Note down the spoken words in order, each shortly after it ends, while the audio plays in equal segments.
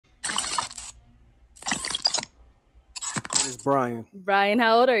is Brian. Brian,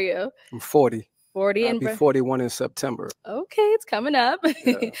 how old are you? I'm 40. 40 I'll be 41 in September. Okay, it's coming up.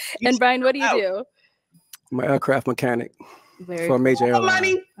 Yeah. And Brian, what do you do? I'm an aircraft mechanic for a major airline.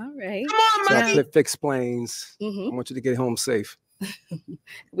 Money. All right. Come on, so money. I fix planes. I want you to get home safe.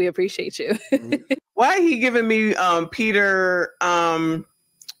 We appreciate you. Why he giving me Peter you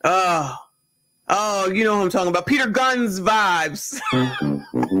know who I'm talking about, Peter Guns vibes.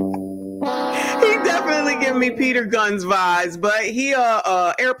 He definitely giving me Peter Guns vibes, but he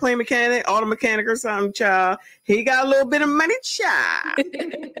airplane mechanic, auto mechanic or something, child. He got a little bit of money, child.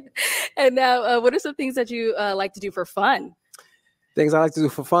 And now what are some things that you like to do for fun? Things I like to do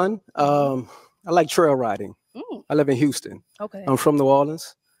for fun? I like trail riding. I live in Houston. Okay. I'm from New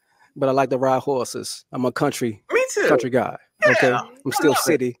Orleans, but I like to ride horses. I'm a country guy. Yeah. Okay. I'm still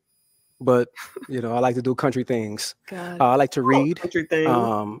city, but you know, I like to do country things. I like to read. Country things.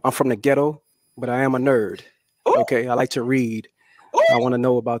 I'm from the ghetto, but I am a nerd. Ooh. Okay. I like to read. Ooh. I want to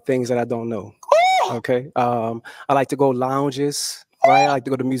know about things that I don't know. Ooh. Okay. I like to go lounges, right? I like to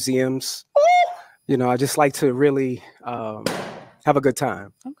go to museums. You know, I just like to really have a good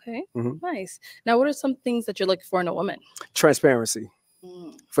time. Okay, nice. Now, what are some things that you're looking for in a woman? Transparency,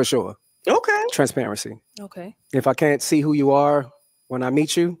 for sure. Okay. Transparency. Okay. If I can't see who you are when I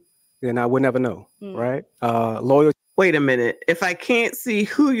meet you, then I would never know, right? Loyalty. Wait a minute. If I can't see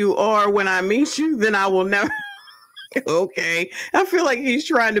who you are when I meet you, then I will never. Okay. I feel like he's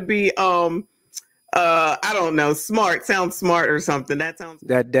trying to be, I don't know, smart. Sounds smart or something. That sounds.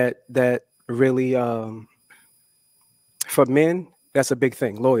 That really. For men, that's a big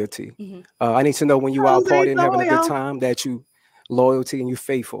thing, loyalty. I need to know when you out partying, having a good time, that you loyalty and you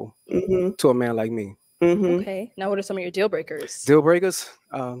faithful to a man like me. Okay. Now, what are some of your deal breakers? Deal breakers?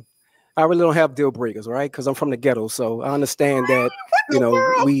 I really don't have deal breakers, right? Because I'm from the ghetto. So I understand that, you know,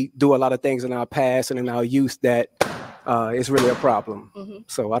 we do a lot of things in our past and in our youth that is really a problem.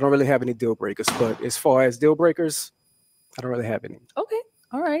 So I don't really have any deal breakers. But as far as deal breakers, I don't really have any. Okay.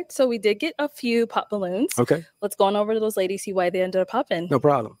 All right. So we did get a few pop balloons. Okay. Let's go on over to those ladies, see why they ended up popping. No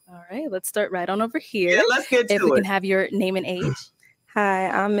problem. All right. Let's start right on over here. Yeah, let's get to it. If we can have your name and age. Hi,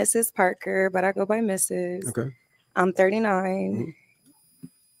 I'm Mrs. Parker, but I go by Mrs. Okay. I'm 39.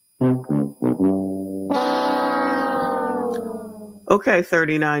 Okay,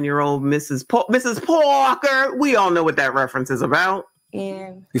 39-year-old Mrs. Parker. We all know what that reference is about.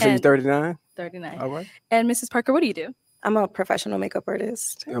 And you say you're 39? 39. All right. And Mrs. Parker, what do you do? I'm a professional makeup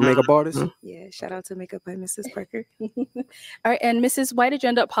artist. A makeup artist? Yeah, shout out to Makeup by Mrs. Parker. All right, and Mrs., why did you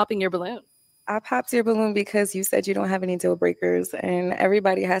end up popping your balloon? I popped your balloon because you said you don't have any deal breakers, and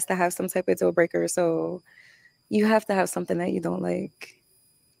everybody has to have some type of deal breaker, so you have to have something that you don't like.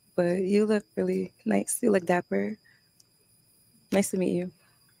 But you look really nice. You look dapper. Nice to meet you.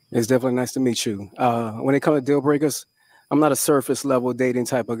 It's definitely nice to meet you. When it comes to deal breakers, I'm not a surface level dating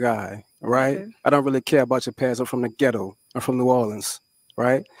type of guy, right? Okay. I don't really care about your past. I'm from the ghetto. I'm from New Orleans,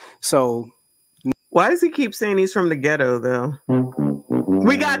 right? So why does he keep saying he's from the ghetto, though?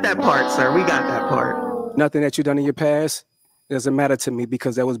 We got that part, sir. We got that part. Nothing that you've done in your past doesn't matter to me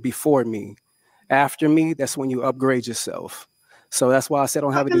because that was before me. After me, that's when you upgrade yourself. So that's why I said I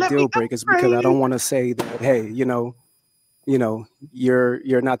don't have any deal breakers, because I don't want to say that, hey, you know,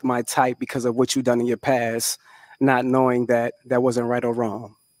 you're not my type because of what you've done in your past, not knowing that that wasn't right or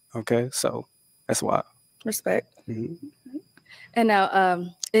wrong. Okay, so that's why. Respect. And now,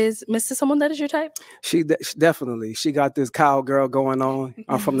 is Mrs. someone that is your type? She definitely. She got this cowgirl going on.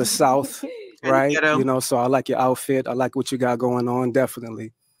 I'm from the South, right? You know, so I like your outfit. I like what you got going on.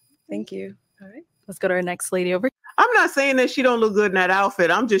 Definitely. Thank you. All right, let's go to our next lady over. I'm not saying that she don't look good in that outfit.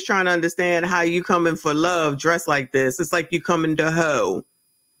 I'm just trying to understand how you coming for love dressed like this. It's like you coming to hoe.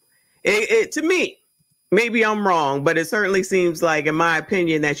 To me, maybe I'm wrong, but it certainly seems like, in my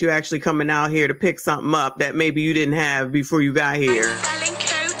opinion, that you're actually coming out here to pick something up that maybe you didn't have before you got here. I'm selling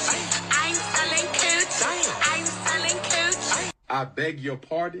coats. I'm selling coats. I'm selling coats. I beg your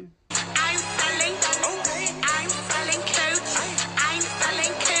pardon? I'm selling coats. I'm selling coats.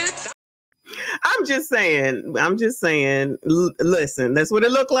 I'm just saying, listen, that's what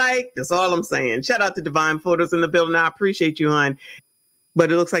it looked like. That's all I'm saying. Shout out to Divine Photos in the building. I appreciate you, hon.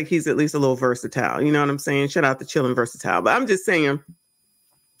 But it looks like he's at least a little versatile. You know what I'm saying? Shout out to Chillin' Versatile. But I'm just saying,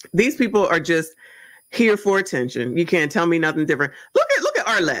 these people are just here for attention. You can't tell me nothing different. Look at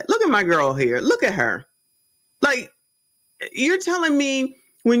Arlette. Look at my girl here. Look at her. Like, you're telling me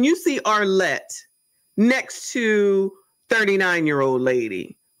when you see Arlette next to 39-year-old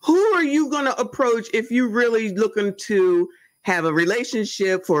lady, who are you going to approach if you really looking to have a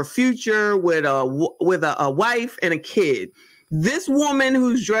relationship for a future with a wife and a kid? This woman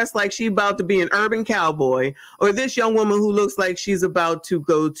who's dressed like she about to be an urban cowboy, or this young woman who looks like she's about to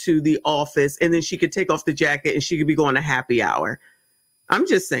go to the office and then she could take off the jacket and she could be going to happy hour. I'm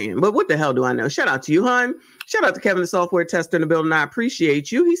just saying, but what the hell do I know? Shout out to you, hon. Shout out to Kevin, the software tester in the building. I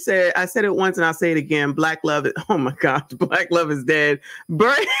appreciate you. He said, I said it once and I'll say it again. Black love is, oh my God, black love is dead.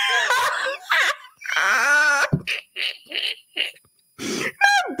 Bury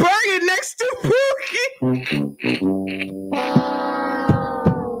it next to Pookie.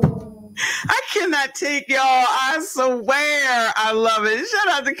 I cannot take y'all. I swear I love it. Shout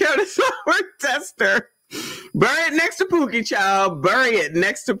out to Kevin, the software tester. Bury it next to Pookie, child. Bury it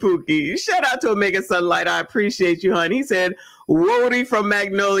next to Pookie. Shout out to Omega Sunlight. I appreciate you, hon. He said, Woody from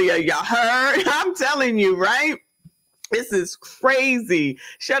Magnolia. Y'all heard? I'm telling you, right? This is crazy.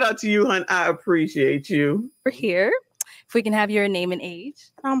 Shout out to you, hon. I appreciate you. We're here. If we can have your name and age.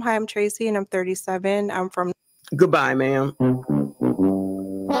 Hi, I'm Tracy and I'm 37. I'm from. Goodbye, ma'am.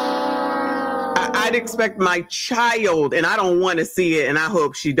 I'd expect my child, and I don't want to see it, and I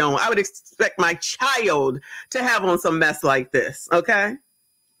hope she don't. I would expect my child to have on some mess like this, okay?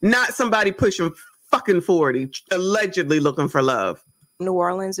 Not somebody pushing fucking 40, allegedly looking for love. New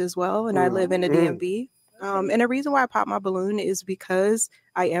Orleans as well, and I live in the DMV. And the reason why I popped my balloon is because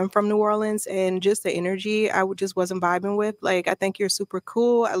I am from New Orleans, and just the energy just wasn't vibing with. Like, I think you're super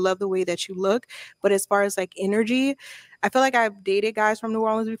cool. I love the way that you look. But as far as like energy, I feel like I've dated guys from New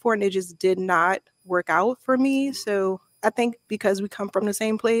Orleans before, and it just did not work out for me. So I think because we come from the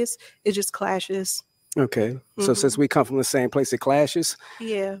same place, it just clashes. Okay. So since we come from the same place, it clashes?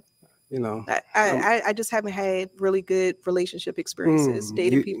 Yeah. You know, I just haven't had really good relationship experiences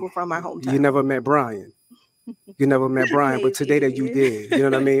dating people from my hometown. You never met Brian. You never met Brian, but today that you did, you know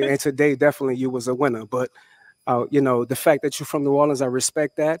what I mean? And today, definitely you was a winner. But, you know, the fact that you're from New Orleans, I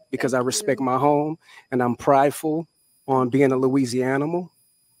respect that because I respect my home and I'm prideful on being a Louisianian,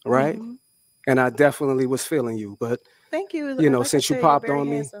 right? And I definitely was feeling you. But, thank you. You know, like since you popped on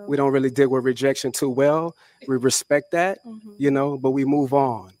me, we don't really deal with rejection too well. We respect that, you know, but we move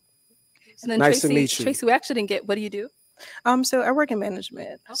on. And then Nice Tracy, to meet you. Tracy, we actually didn't get, what do you do? So I work in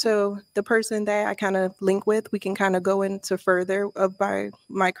management. Okay. So the person that I kind of link with, we can kind of go into further of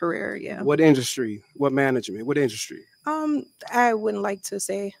my career. Yeah. What industry? What management? What industry? I wouldn't like to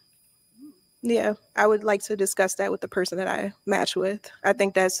say. Yeah, I would like to discuss that with the person that I match with. I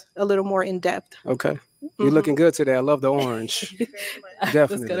think that's a little more in depth. Okay. You're looking good today. I love the orange.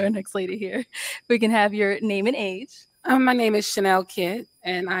 Definitely. Let's go to our next lady here. We can have your name and age. My name is Chanel Kidd,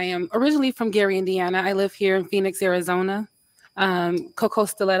 and I am originally from Gary, Indiana. I live here in Phoenix, Arizona. Coco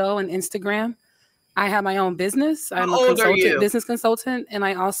Stiletto on Instagram. I have my own business. I'm a business consultant, and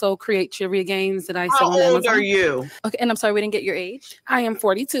I also create trivia games that I sell on Amazon. How old are you? Okay, and I'm sorry, we didn't get your age. I am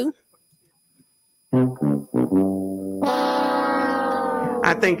 42.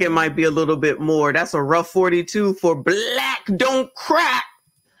 I think it might be a little bit more. That's a rough 42 for black don't crack.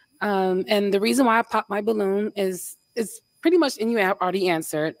 And the reason why I popped my balloon is pretty much, and you already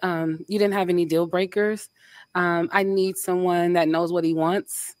answered. You didn't have any deal breakers. I need someone that knows what he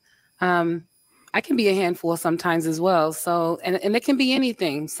wants. I can be a handful sometimes as well. So, and it can be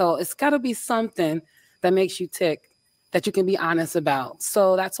anything. So it's got to be something that makes you tick, that you can be honest about.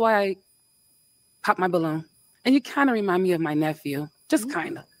 So that's why I popped my balloon. And you kind of remind me of my nephew. Just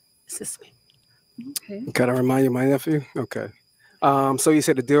kind of. It's just me. Okay. Kind of remind you of my nephew? Okay. So you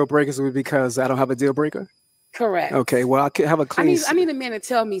said the deal breakers would be because I don't have a deal breaker? Correct. Okay. Well, I could have a clean. I need a man to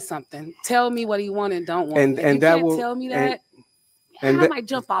tell me something. Tell me what he want and don't want. And if you that can't will tell me that. And I might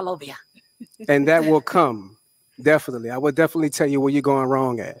jump all over you. And that will come. Definitely. I would definitely tell you where you're going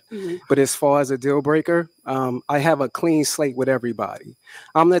wrong at. But as far as a deal breaker, I have a clean slate with everybody.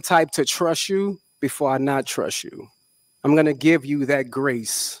 I'm the type to trust you before I not trust you. I'm going to give you that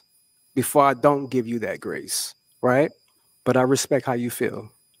grace before I don't give you that grace. Right? But I respect how you feel.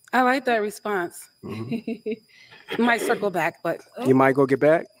 I like that response. Might circle back, but you might go get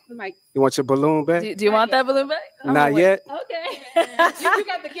back. You want your balloon back? Do you want that balloon back? Not yet. Okay. you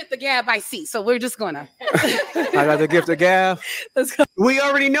got to get the gab I see, so we're just gonna. I got the gift of gab. Let's go. We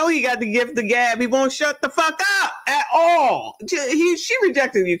already know he got the gift of gab. He won't shut the fuck up at all. She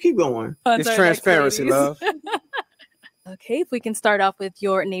rejected you. Keep going. It's transparency, love. Okay, if we can start off with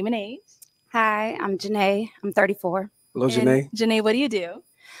your name and age. Hi, I'm Janae. I'm 34. Hello, Janae. Janae, what do you do?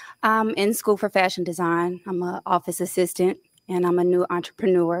 I'm in school for fashion design. I'm an office assistant, and I'm a new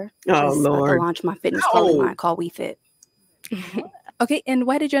entrepreneur. Oh, Lord. I launched my fitness clothing line called WeFit. Okay, and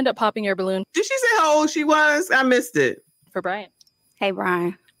why did you end up popping your balloon? Did she say how old she was? I missed it. For Brian. Hey,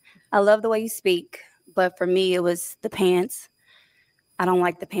 Brian. I love the way you speak, but for me, it was the pants. I don't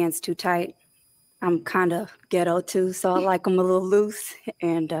like the pants too tight. I'm kind of ghetto too, so I like them a little loose.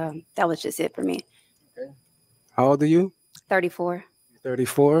 And that was just it for me. How old are you? 34.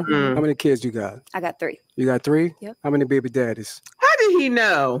 34. How many kids you got? I got 3. You got 3? Yep. How many baby daddies? How did he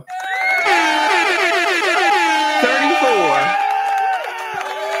know? 34.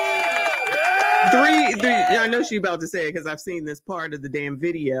 Three, I know she's about to say it because I've seen this part of the damn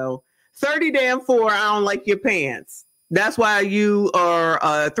video. 34, I don't like your pants. That's why you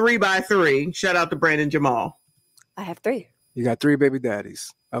are 3 by 3. Shout out to Brandon Jamal. I have 3. You got 3 baby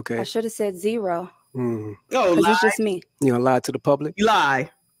daddies. Okay. I should have said 0. Oh, Because it's just me. You gonna lie to the public? You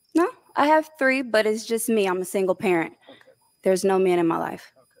lie. No, I have 3, but it's just me. I'm a single parent. There's no man in my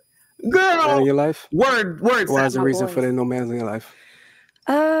life. Girl. Man in your life? Words. Why is the My reason boys. for there no man in your life?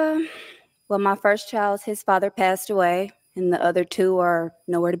 Well, my first child, his father passed away, and the other 2 are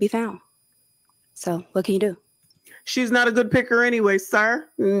nowhere to be found. So what can you do? She's not a good picker anyway, sir.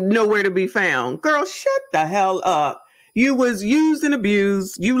 Nowhere to be found. Girl, shut the hell up. You was used and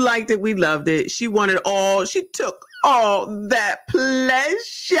abused. You liked it. We loved it. She wanted all. She took all that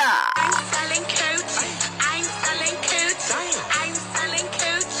pleasure. I'm selling coats. I'm selling coats. I'm selling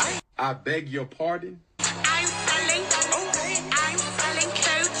coats. I beg your pardon? I'm selling coats. I'm selling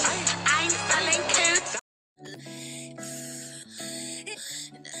coats. I'm selling coats.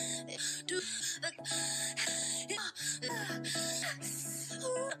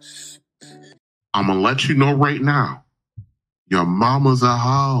 I'm gonna let you know right now. Your mama's a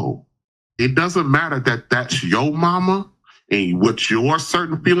hoe. It doesn't matter that that's your mama and what your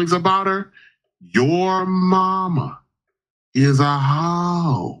certain feelings about her. Your mama is a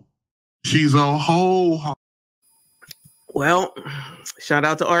hoe. She's a hoe. Well, shout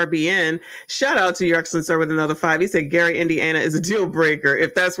out to RBN. Shout out to your excellent sir with another 5. He said Gary, Indiana is a deal breaker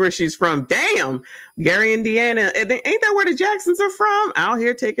if that's where she's from. Damn, Gary, Indiana. Ain't that where the Jacksons are from? Out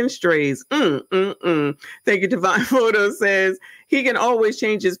here taking strays. Thank you, Divine Photo says he can always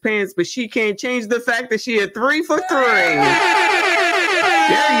change his pants, but she can't change the fact that she had 3 for 3. There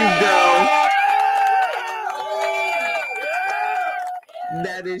you go.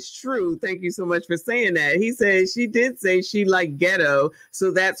 That is true. Thank you so much for saying that. He said she did say she liked ghetto,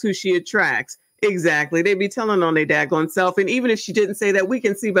 so that's who she attracts. Exactly. They be telling on their daggone self. And even if she didn't say that, we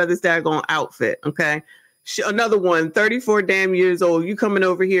can see by this daggone outfit. Okay. Another one, 34 damn years old. You coming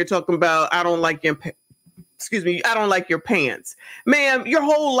over here talking about, I don't like your, I don't like your pants. Ma'am, your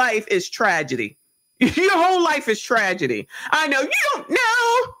whole life is tragedy. Your whole life is tragedy. I know you don't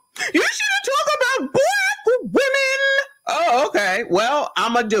know. You shouldn't talk about black women. Oh, okay. Well,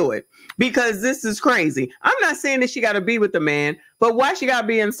 I'm going to do it because this is crazy. I'm not saying that she got to be with the man, but why she got to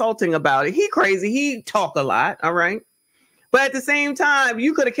be insulting about it? He crazy. He talk a lot. All right. But at the same time,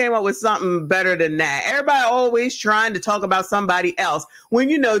 you could have came up with something better than that. Everybody always trying to talk about somebody else when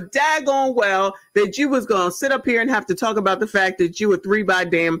you know daggone well that you was going to sit up here and have to talk about the fact that you were 3 by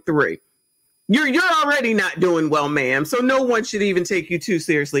damn 3. You're already not doing well, ma'am. So no one should even take you too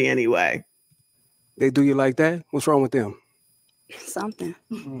seriously anyway. They do you like that? What's wrong with them? Something.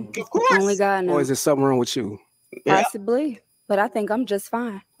 Of course. Only God knows. Or is there something wrong with you? Yeah. Possibly. But I think I'm just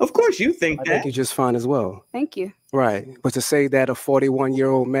fine. Of course you think I that. think you're just fine as well. Thank you. Right. But to say that a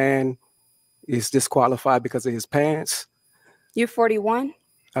 41-year-old man is disqualified because of his pants, You're 41?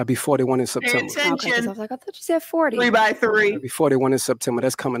 I'll be 41 in Pay September. attention. Okay, 'cause I was like, I thought you said 40. 3 by 3. I'll be 41 in September.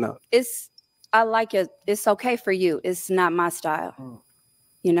 That's coming up. I like it. It's okay for you. It's not my style.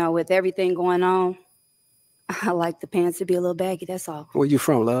 You know, with everything going on, I like the pants to be a little baggy. That's all. Where you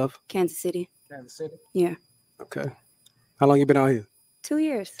from, love? Kansas City. Kansas City. Yeah. Okay. How long you been out here? 2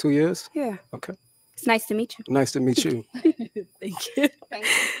 years. 2 years? Yeah. Okay. It's nice to meet you. Nice to meet you. Thank you.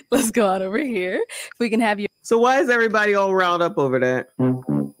 Let's go on over here. If we can have you. So why is everybody all riled up over that?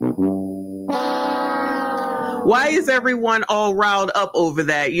 Why is everyone all riled up over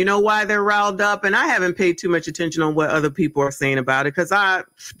that? You know why they're riled up? And I haven't paid too much attention on what other people are saying about it because I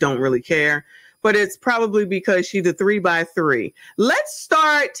don't really care. But it's probably because she's a 3 by 3. Let's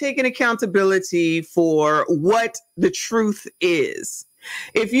start taking accountability for what the truth is.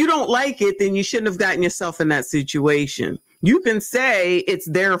 If you don't like it, then you shouldn't have gotten yourself in that situation. You can say it's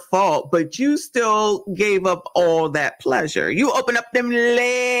their fault, but you still gave up all that pleasure. You open up them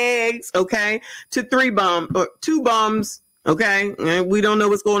legs, okay, to 2 bums, okay? And we don't know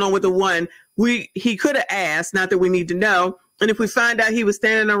what's going on with the one. He could have asked, not that we need to know. And if we find out he was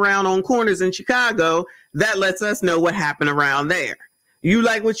standing around on corners in Chicago, that lets us know what happened around there. You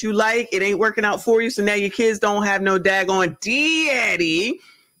like what you like. It ain't working out for you. So now your kids don't have no daggone daddy.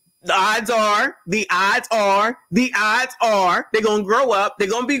 The odds are they're going to grow up. They're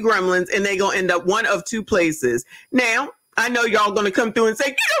going to be gremlins and they're going to end up one of 2 places. Now, I know y'all gonna come through and say,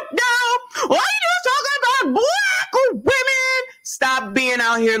 you don't know, why you talking about black women? Stop being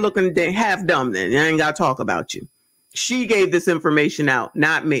out here looking half dumb then. I ain't gotta talk about you. She gave this information out,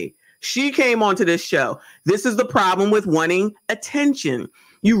 not me. She came onto this show. This is the problem with wanting attention.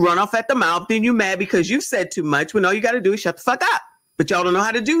 You run off at the mouth, then you mad because you've said too much when all you got to do is shut the fuck up. But y'all don't know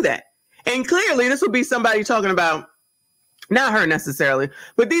how to do that. And clearly this will be somebody talking about, not her necessarily,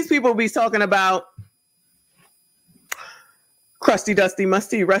 but these people will be talking about crusty, dusty,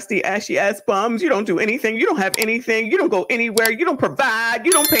 musty, rusty, ashy ass bums. You don't do anything. You don't have anything. You don't go anywhere. You don't provide.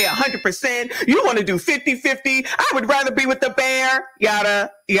 You don't pay 100%. You want to do 50-50. I would rather be with the bear. Yada,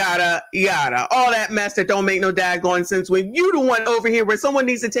 yada, yada. All that mess that don't make no daggone sense when you the one over here where someone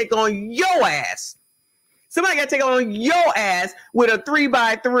needs to take on your ass. Somebody got to take on your ass with a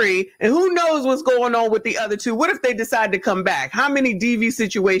 3x3, and who knows what's going on with the other two. What if they decide to come back? How many DV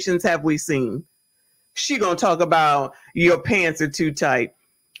situations have we seen? She gonna talk about your pants are too tight,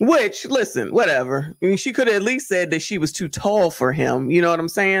 which, listen, whatever. I mean, she could have at least said that she was too tall for him. You know what I'm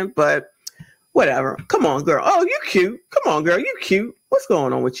saying? But whatever. Come on, girl. Oh, you cute. Come on, girl. You cute. What's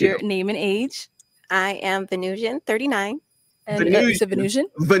going on with you? Your name and age. I am Venusian, 39. And it's a Venusian?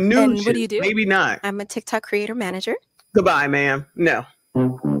 Venusian. And what do you do? Maybe not. I'm a TikTok creator manager. Goodbye, ma'am. No.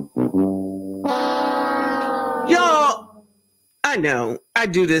 Y'all, I know I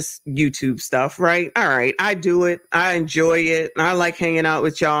do this YouTube stuff, right? All right. I do it. I enjoy it. I like hanging out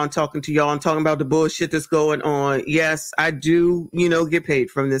with y'all and talking to y'all and talking about the bullshit that's going on. Yes, I do, get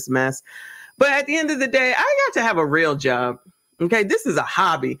paid from this mess. But at the end of the day, I got to have a real job. Okay. This is a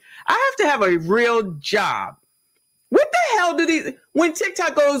hobby. I have to have a real job. What the hell when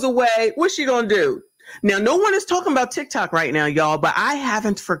TikTok goes away, what's she going to do? Now, no one is talking about TikTok right now, y'all, but I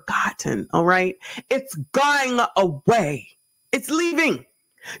haven't forgotten. All right. It's going away. It's leaving.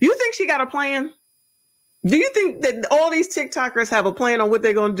 You think she got a plan? Do you think that all these TikTokers have a plan on what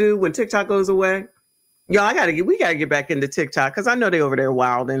they're going to do when TikTok goes away? Y'all, we got to get back into TikTok because I know they over there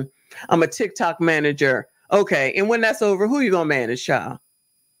wilding. I'm a TikTok manager. Okay. And when that's over, who you going to manage, child?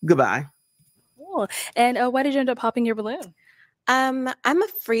 Goodbye. Cool. And why did you end up popping your balloon? I'm a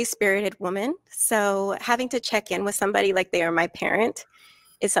free-spirited woman. So having to check in with somebody like they are my parent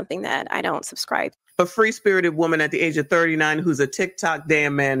is something that I don't subscribe to. A free-spirited woman at the age of 39 who's a TikTok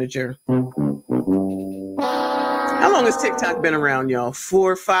damn manager. How long has TikTok been around, y'all?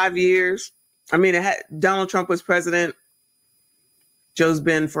 4 or 5 years? I mean, Donald Trump was president. Joe's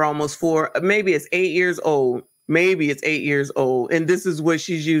been for almost 4. Maybe it's 8 years old. And this is what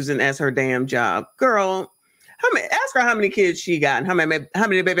she's using as her damn job. Girl, ask her how many kids she got and how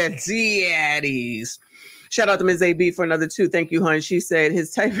many baby daddies. Shout out to Ms. AB for another 2. Thank you, hon. She said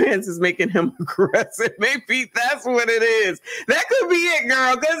his tight pants is making him aggressive. Maybe that's what it is. That could be it,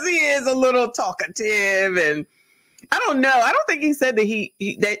 girl, because he is a little talkative. And I don't know. I don't think he said that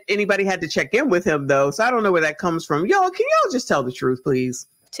that anybody had to check in with him, though. So I don't know where that comes from. Y'all, can y'all just tell the truth, please?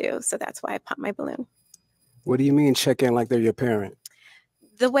 Too. So that's why I popped my balloon. What do you mean check in like they're your parent?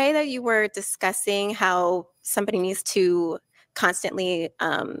 The way that you were discussing how somebody needs to constantly,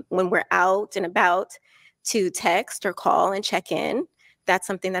 when we're out and about, to text or call and check in, that's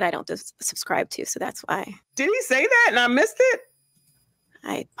something that I don't subscribe to. So that's why. Did he say that and I missed it?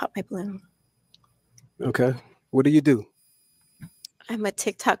 I popped my balloon. Okay. What do you do? I'm a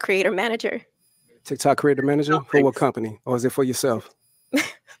TikTok creator manager. TikTok creator manager? Oh, for what company? Or is it for yourself?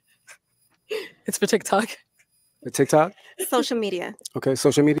 It's for TikTok. For TikTok? Social media. Okay,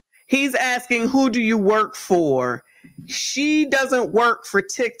 social media. He's asking, who do you work for? She doesn't work for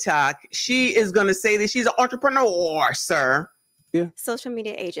TikTok. She is going to say that she's an entrepreneur, sir. Yeah. Social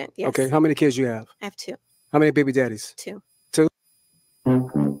media agent. Yes. Okay. How many kids you have? I have 2. How many baby daddies? 2. 2.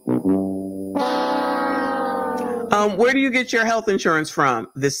 Where do you get your health insurance from?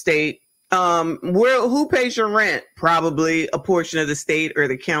 The state? Who pays your rent? Probably a portion of the state or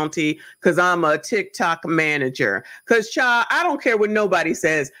the county, because I'm a TikTok manager. Because, child, I don't care what nobody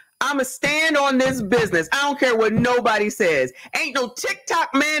says. I'm a stand on this business. I don't care what nobody says. Ain't no TikTok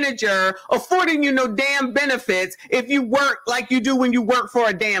manager affording you no damn benefits if you work like you do when you work for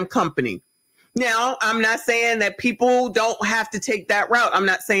a damn company. Now, I'm not saying that people don't have to take that route. I'm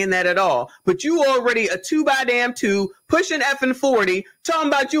not saying that at all. But you already a 2x2 pushing effing 40, talking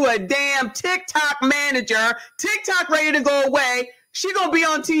about you a damn TikTok manager, TikTok ready to go away. She gonna be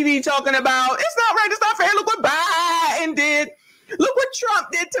on TV talking about, it's not right, it's not fair. Look what Biden did. Look what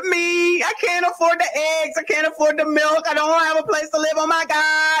Trump did to me. I can't afford the eggs. I can't afford the milk. I don't have a place to live. Oh, my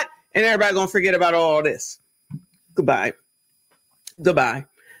God. And everybody going to forget about all this. Goodbye. Goodbye.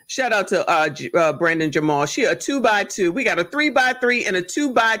 Shout out to Brandon Jamal. She a 2x2. We got a 3x3 and a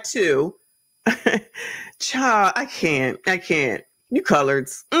 2x2. Child, I can't. You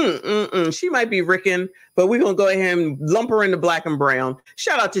coloreds. She might be Rickin, but we're going to go ahead and lump her into black and brown.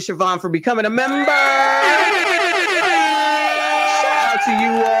 Shout out to Siobhan for becoming a member. Shout out to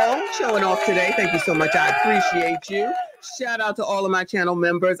you all showing off today. Thank you so much. I appreciate you. Shout out to all of my channel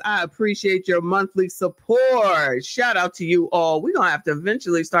members. I appreciate your monthly support. Shout out to you all. We're going to have to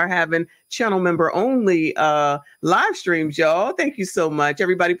eventually start having channel member only live streams, y'all. Thank you so much.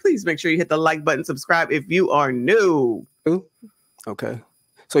 Everybody, please make sure you hit the like button, subscribe if you are new. Ooh. Okay.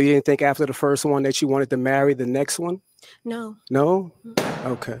 So you didn't think after the first one that you wanted to marry the next one? No. No?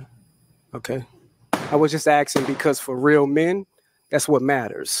 Okay. Okay. I was just asking because for real men, that's what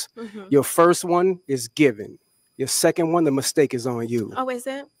matters. Your first one is given. Your second one, the mistake is on you. Oh, is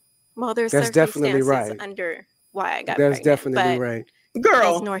it? Well, there's that's definitely circumstances right. under why I got That's pregnant, definitely but right.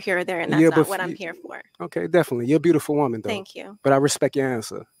 Girl. that's nor here or there, and that's not what I'm here for. Okay, definitely. You're a beautiful woman, though. Thank you. But I respect your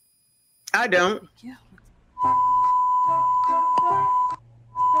answer. I don't. Yeah.